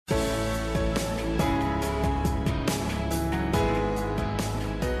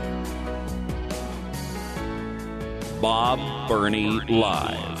Bob Burney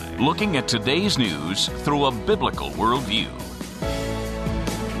Live. Looking at today's news through a biblical worldview.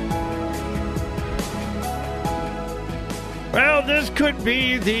 Well, this could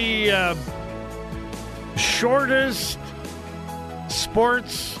be the shortest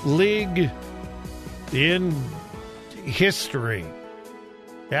sports league in history.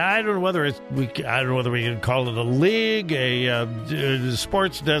 I don't know whether we can call it a league, a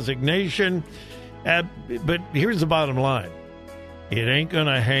sports designation, but here's the bottom line: it ain't going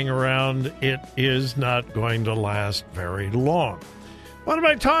to hang around. It is not going to last very long. What am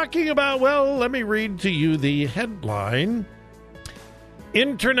I talking about? Well, let me read to you the headline.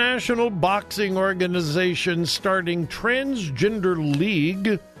 International Boxing Organization starting transgender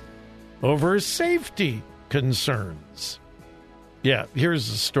league over safety concerns. Yeah, here's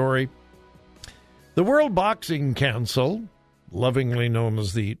the story. The World Boxing Council, lovingly known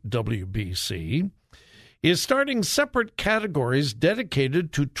as the WBC, is starting separate categories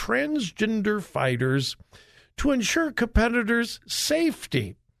dedicated to transgender fighters to ensure competitors'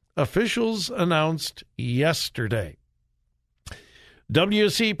 safety, officials announced yesterday.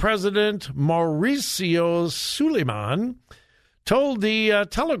 WC President Mauricio Suleiman told the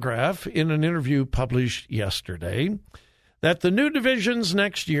Telegraph in an interview published yesterday that the new divisions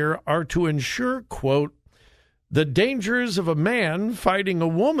next year are to ensure, quote, the dangers of a man fighting a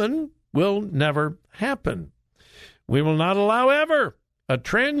woman will never happen. We will not allow ever a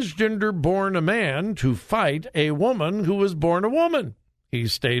transgender born a man to fight a woman who was born a woman, he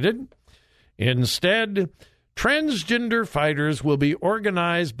stated. Instead, transgender fighters will be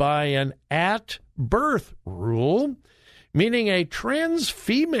organized by an at-birth rule, meaning a trans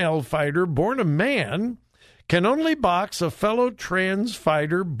female fighter born a man can only box a fellow trans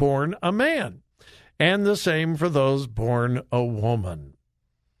fighter born a man, and the same for those born a woman.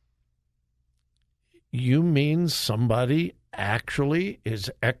 You mean somebody actually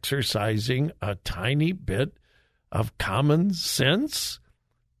is exercising a tiny bit of common sense?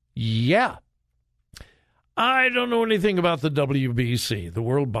 Yeah. I don't know anything about the WBC, the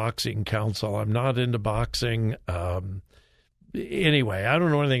World Boxing Council. I'm not into boxing. Anyway, I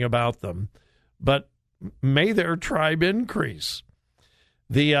don't know anything about them, but may their tribe increase.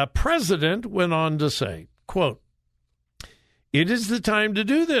 The president went on to say, quote, it is the time to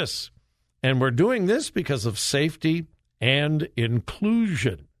do this, and we're doing this because of safety and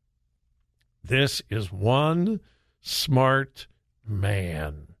inclusion. This is one smart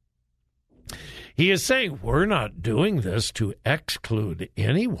man. He is saying we're not doing this to exclude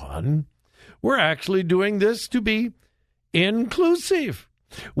anyone. We're actually doing this to be inclusive.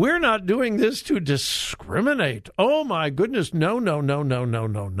 We're not doing this to discriminate. Oh, my goodness.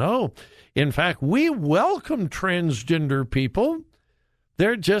 No. In fact, we welcome transgender people.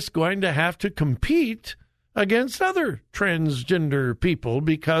 They're just going to have to compete against other transgender people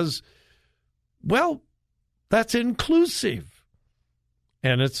because, well, that's inclusive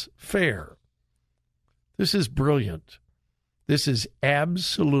and it's fair. This is brilliant. This is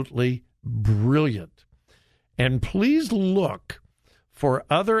absolutely brilliant. And please look for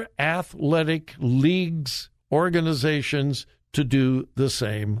other athletic leagues, organizations to do the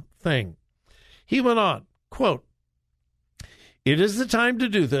same thing. He went on, quote, it is the time to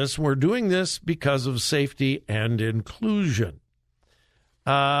do this. We're doing this because of safety and inclusion.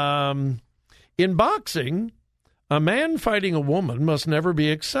 In boxing, a man fighting a woman must never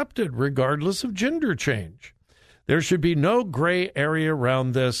be accepted, regardless of gender change. There should be no gray area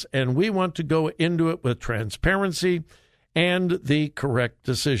around this, and we want to go into it with transparency and the correct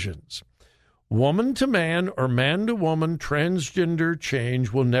decisions. Woman to man or man to woman transgender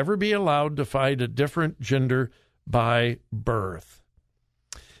change will never be allowed to fight a different gender by birth.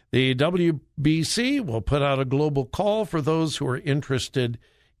 The WBC will put out a global call for those who are interested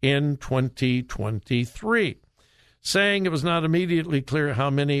in 2023, saying it was not immediately clear how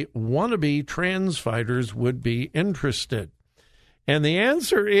many wannabe trans fighters would be interested. And the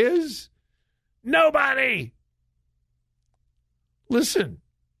answer is nobody. Listen,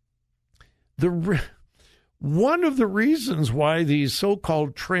 one of the reasons why these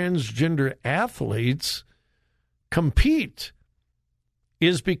so-called transgender athletes compete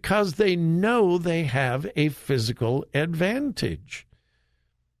is because they know they have a physical advantage.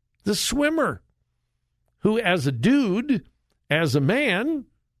 The swimmer, who as a dude, as a man,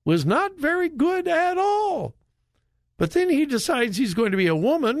 was not very good at all. But then he decides he's going to be a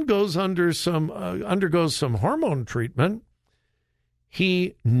woman, undergoes some hormone treatment.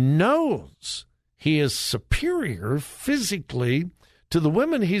 He knows he is superior physically to the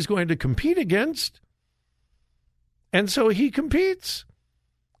women he's going to compete against. And so he competes.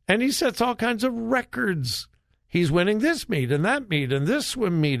 And he sets all kinds of records. he's winning this meet and that meet and this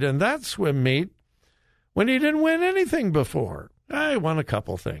swim meet and that swim meet when he didn't win anything before. I won a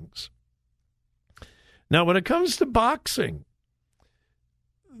couple things. Now, when it comes to boxing,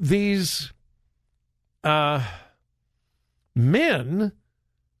 these men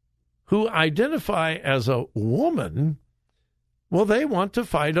who identify as a woman, well, they want to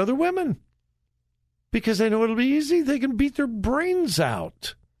fight other women because they know it'll be easy. They can beat their brains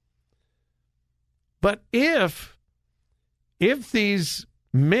out. But if these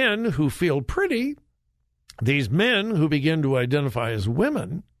men who feel pretty, these men who begin to identify as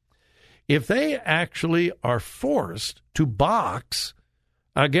women, if they actually are forced to box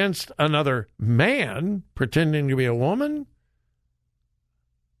against another man pretending to be a woman,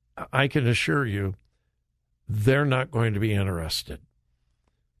 I can assure you they're not going to be interested.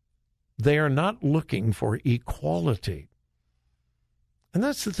 They are not looking for equality. And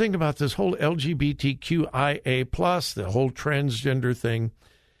that's the thing about this whole LGBTQIA+, the whole transgender thing.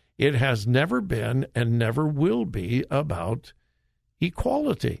 It has never been and never will be about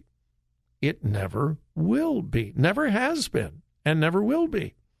equality. It never will be, never has been, and never will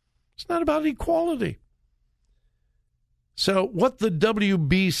be. It's not about equality. So what the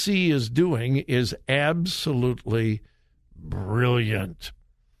WBC is doing is absolutely brilliant.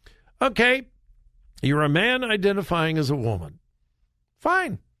 Okay, you're a man identifying as a woman.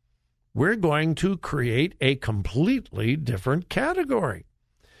 Fine. We're going to create a completely different category.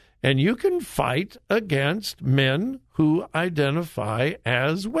 And you can fight against men who identify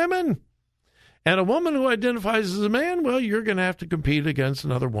as women. And a woman who identifies as a man, well, you're going to have to compete against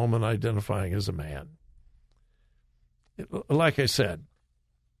another woman identifying as a man. Like I said,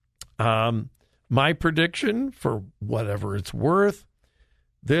 my prediction, for whatever it's worth,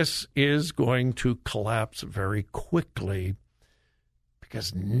 this is going to collapse very quickly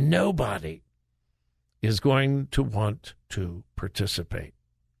because nobody is going to want to participate.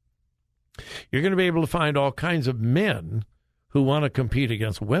 You're going to be able to find all kinds of men who want to compete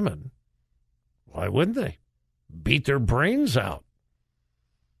against women. Why wouldn't they? Beat their brains out.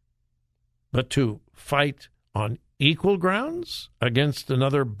 But to fight on equal grounds against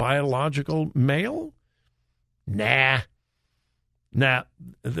another biological male? Nah,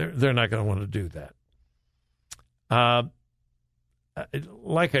 they're not going to want to do that.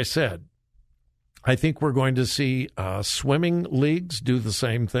 Like I said, I think we're going to see swimming leagues do the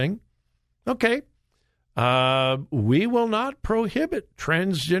same thing. Okay. We will not prohibit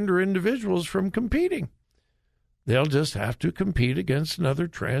transgender individuals from competing. They'll just have to compete against another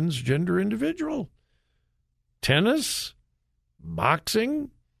transgender individual. Tennis,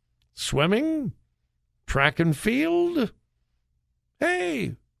 boxing, swimming, track and field.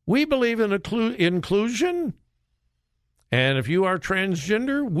 Hey, we believe in inclusion. And if you are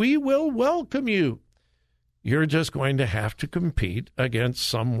transgender, we will welcome you. You're just going to have to compete against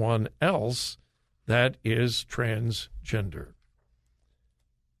someone else that is transgender.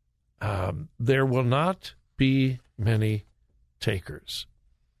 There will not be many takers.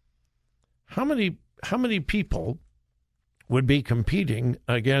 How many people would be competing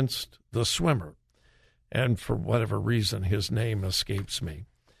against the swimmer? And for whatever reason, his name escapes me.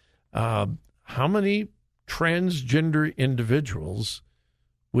 How many transgender individuals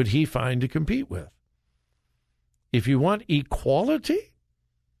would he find to compete with? If you want equality,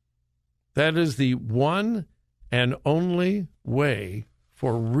 that is the one and only way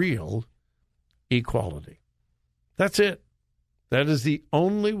for real equality. That's it. That is the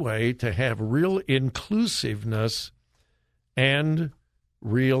only way to have real inclusiveness and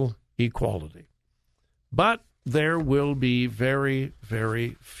real equality. But there will be very,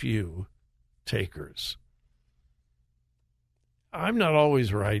 very few takers. I'm not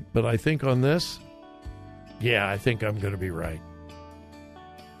always right, but I think on this, I think I'm going to be right.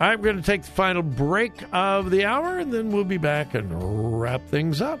 I'm going to take the final break of the hour, and then we'll be back and wrap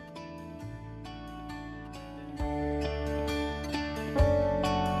things up.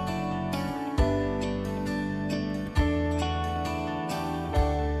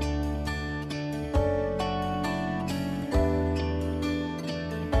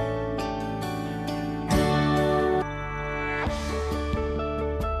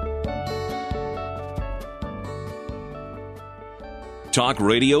 Talk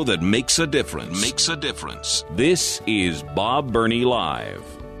radio that makes a difference. Makes a difference. This is Bob Burney Live.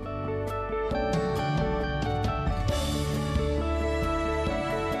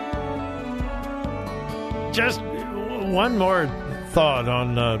 Just one more thought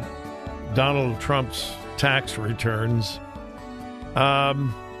on Donald Trump's tax returns.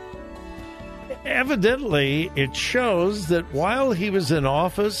 Evidently, it shows that while he was in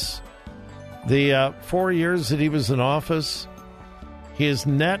office, The 4 years that he was in office, his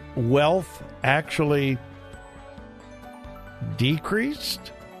net wealth actually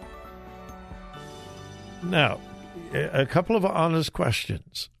decreased? Now, a couple of honest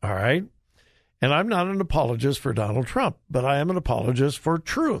questions, all right? And I'm not an apologist for Donald Trump, but I am an apologist for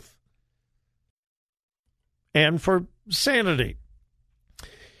truth and for sanity.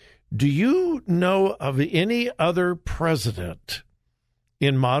 Do you know of any other president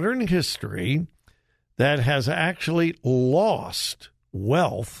in modern history that has actually lost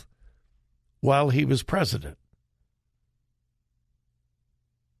wealth while he was president?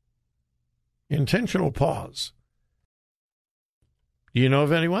 Intentional pause. Do you know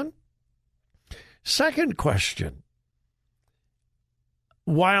of anyone? Second question.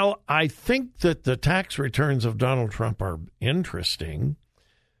 While I think that the tax returns of Donald Trump are interesting,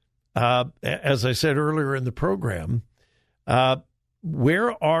 as I said earlier in the program,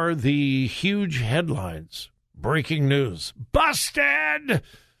 where are the huge headlines? Breaking news. Busted!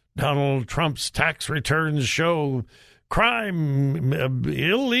 Donald Trump's tax returns show crime,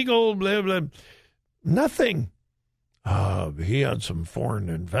 illegal, blah, blah. Nothing. He had some foreign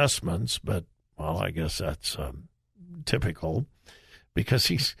investments, but, well, I guess that's typical because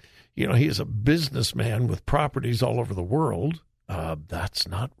he's a businessman with properties all over the world. That's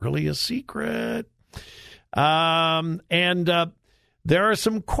not really a secret. And there are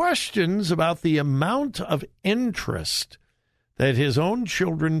some questions about the amount of interest that his own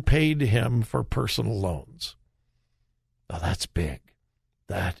children paid him for personal loans. Now, that's big.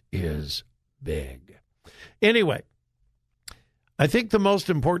 That is big. Anyway, I think the most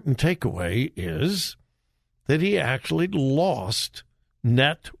important takeaway is that he actually lost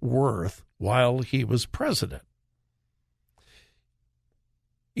net worth while he was president.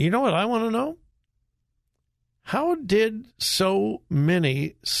 You know what I want to know? How did so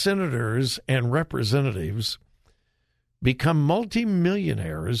many senators and representatives become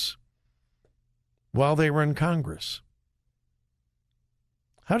multimillionaires while they were in Congress?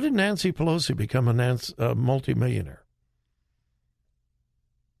 How did Nancy Pelosi become a multimillionaire?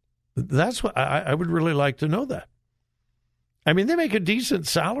 That's what I would really like to know that. I mean, they make a decent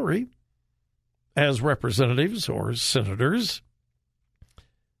salary as representatives or senators.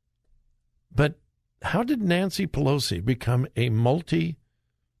 But how did Nancy Pelosi become a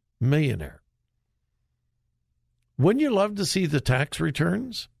multi-millionaire? Wouldn't you love to see the tax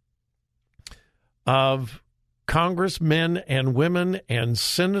returns of congressmen and women and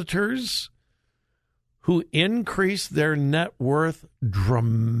senators who increased their net worth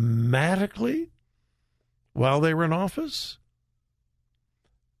dramatically while they were in office?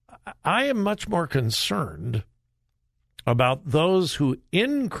 I am much more concerned about those who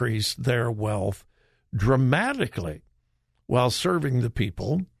increased their wealth dramatically while serving the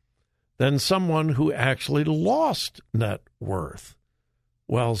people than someone who actually lost net worth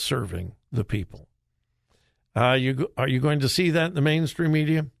while serving the people. Are you going to see that in the mainstream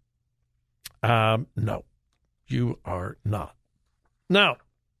media? No, you are not. Now,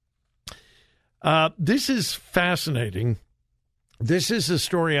 this is fascinating. This is a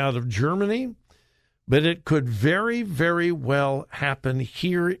story out of Germany, but it could very, very well happen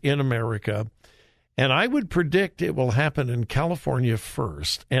here in America. And I would predict it will happen in California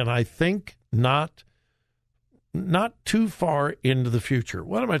first, and I think not too far into the future.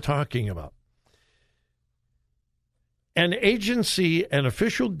 What am I talking about? An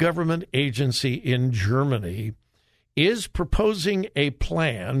official government agency in Germany is proposing a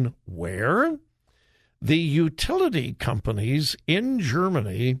plan where the utility companies in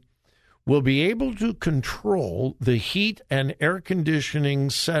Germany will be able to control the heat and air conditioning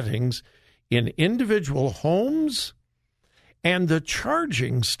settings in individual homes and the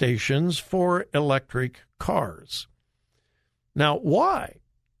charging stations for electric cars. Now, why?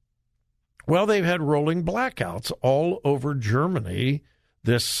 Well, they've had rolling blackouts all over Germany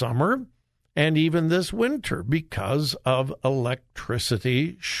this summer and even this winter because of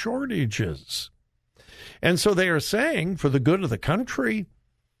electricity shortages. And so they are saying, for the good of the country,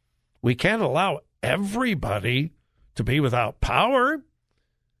 we can't allow everybody to be without power.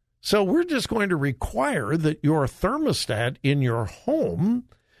 So we're just going to require that your thermostat in your home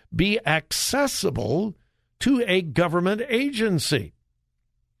be accessible to a government agency.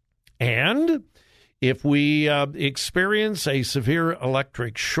 And if we experience a severe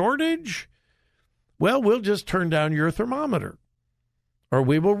electric shortage, well, we'll just turn down your thermometer, or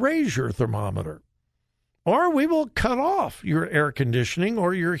we will raise your thermometer, or we will cut off your air conditioning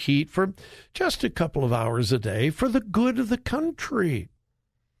or your heat for just a couple of hours a day for the good of the country.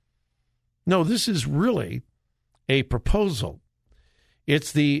 No, this is really a proposal.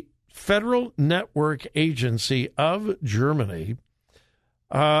 It's the Federal Network Agency of Germany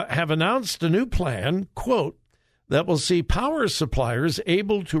have announced a new plan, quote, that will see power suppliers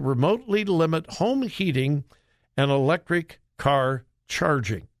able to remotely limit home heating and electric car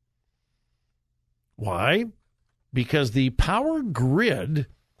charging. Why? Because the power grid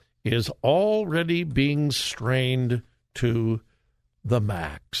is already being strained to the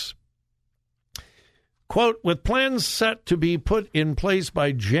max. Quote, with plans set to be put in place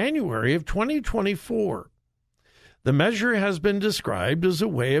by January of 2024, the measure has been described as a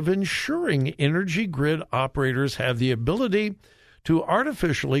way of ensuring energy grid operators have the ability to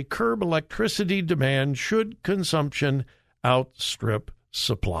artificially curb electricity demand should consumption outstrip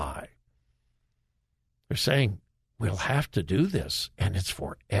supply. They're saying we'll have to do this, and it's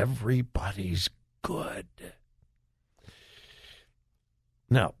for everybody's good.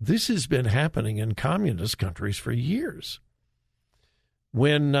 Now, this has been happening in communist countries for years.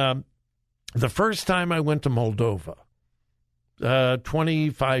 When the first time I went to Moldova,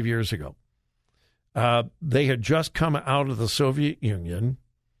 25 years ago, they had just come out of the Soviet Union,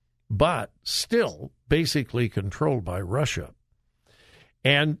 but still basically controlled by Russia.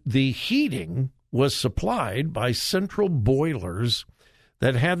 And the heating was supplied by central boilers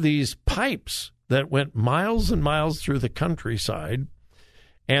that had these pipes that went miles and miles through the countryside,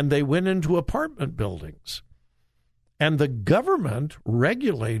 and they went into apartment buildings. And the government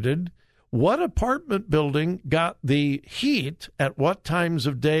regulated what apartment building got the heat at what times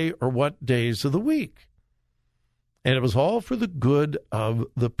of day or what days of the week. And it was all for the good of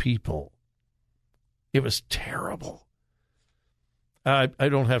the people. It was terrible. I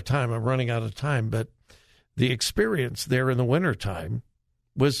don't have time. I'm running out of time. But the experience there in the wintertime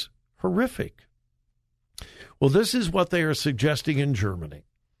was horrific. Well, this is what they are suggesting in Germany.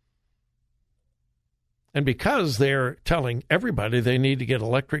 And because they're telling everybody they need to get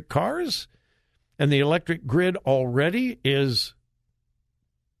electric cars, and the electric grid already is,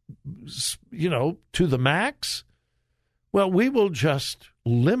 to the max, well, we will just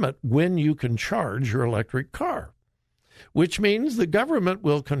limit when you can charge your electric car, which means the government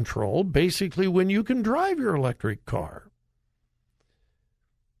will control basically when you can drive your electric car.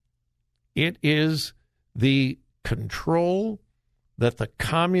 It is the control that the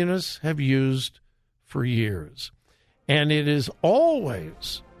communists have used for years. And it is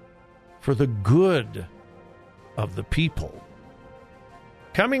always for the good of the people.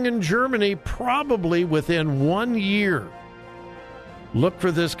 Coming in Germany probably within 1 year. Look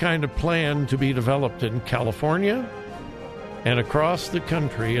for this kind of plan to be developed in California and across the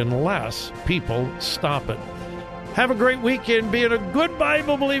country unless people stop it. Have a great weekend. Be in a good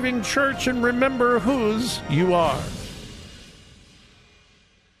Bible-believing church and remember whose you are.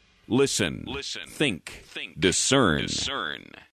 Listen, think, discern.